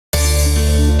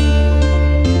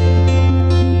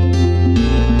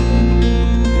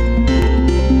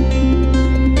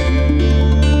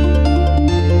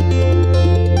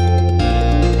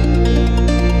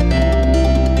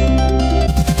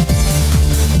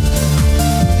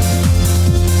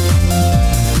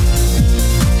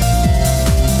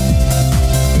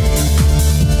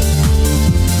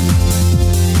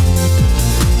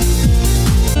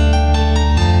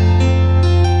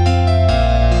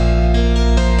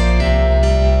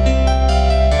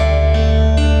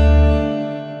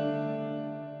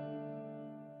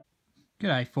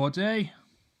G'day, 4D.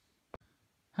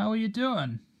 How are you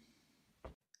doing?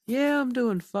 Yeah, I'm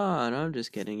doing fine. I'm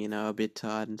just getting, a bit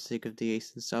tired and sick of the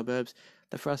eastern suburbs.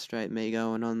 They frustrate me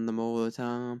going on them all the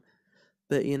time.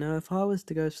 But, if I was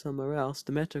to go somewhere else,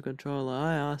 the Metro controller,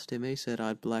 I asked him, he said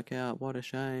I'd black out. What a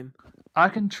shame. I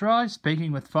can try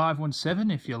speaking with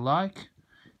 517 if you like.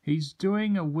 He's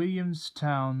doing a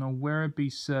Williamstown or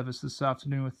Werribee service this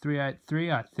afternoon with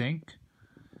 383, I think.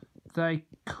 They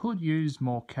could use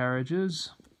more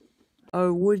carriages.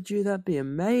 Oh, would you? That'd be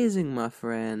amazing, my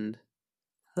friend.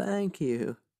 Thank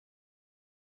you.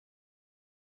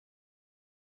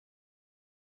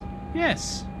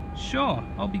 Yes, sure.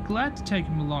 I'll be glad to take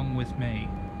him along with me.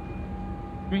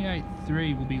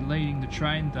 383 will be leading the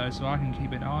train though, so I can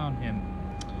keep an eye on him.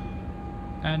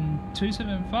 And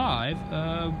 275,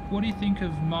 what do you think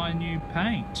of my new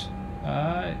paint?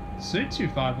 Suits you,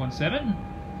 517.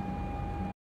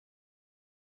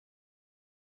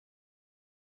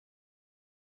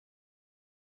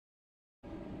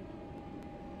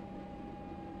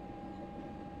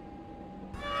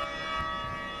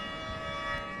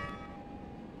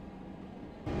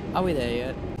 Are we there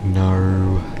yet?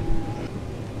 No.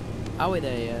 Are we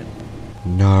there yet?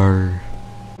 No.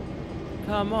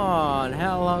 Come on,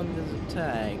 how long does it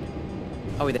take?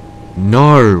 Are we there?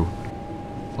 No!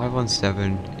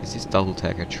 517, is this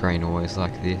double-decker train always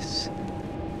like this?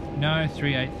 No,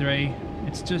 383.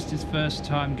 It's just his first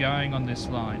time going on this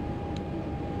line.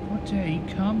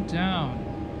 4D, calm down.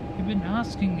 You've been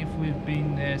asking if we've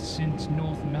been there since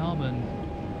North Melbourne.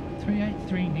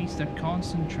 383 needs to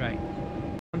concentrate.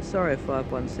 I'm sorry,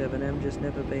 517M, just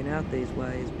never been out these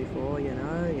ways before, you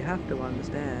have to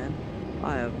understand.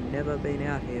 I have never been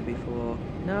out here before.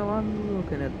 No, I'm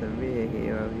looking at the rear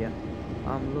here of you.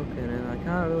 I'm looking and I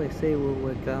can't really see where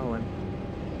we're going.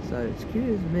 So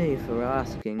excuse me for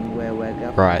asking where we're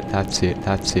going. Right, that's it.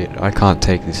 I can't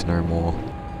take this no more.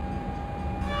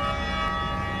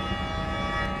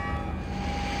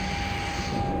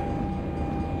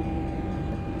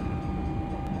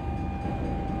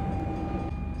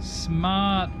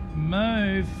 Smart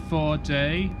move,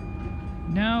 4D.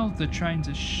 Now the trains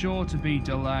are sure to be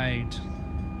delayed.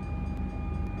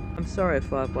 I'm sorry,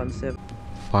 517.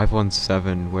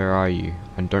 517, where are you?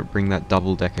 And don't bring that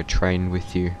double-decker train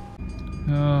with you.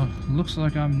 Oh, looks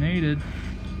like I'm needed.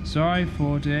 Sorry,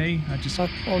 4D. I just... Oh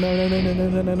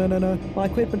no, my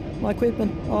equipment,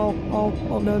 oh no,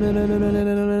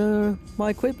 my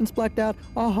equipment's blacked out,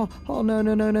 oh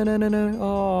no,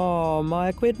 oh, my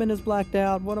equipment is blacked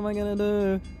out, what am I gonna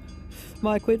do?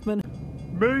 My equipment.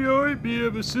 May I be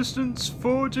of assistance,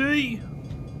 4D?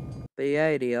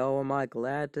 B80, oh, am I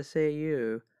glad to see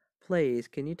you. Please,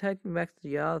 can you take me back to the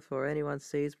yard before anyone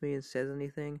sees me and says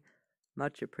anything?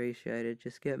 Much appreciated,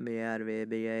 just get me out of here,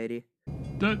 B80.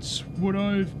 That's what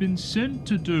I've been sent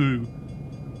to do.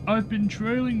 I've been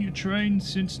trailing your train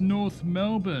since North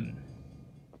Melbourne.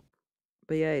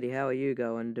 B80, how are you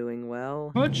going? Doing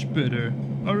well? Much better.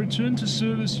 I returned to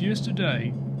service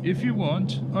yesterday. If you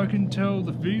want, I can tell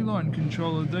the V-line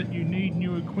controller that you need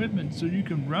new equipment so you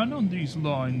can run on these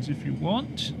lines if you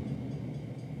want.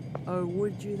 Oh,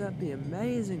 would you? That'd be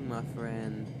amazing, my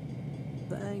friend.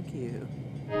 Thank you.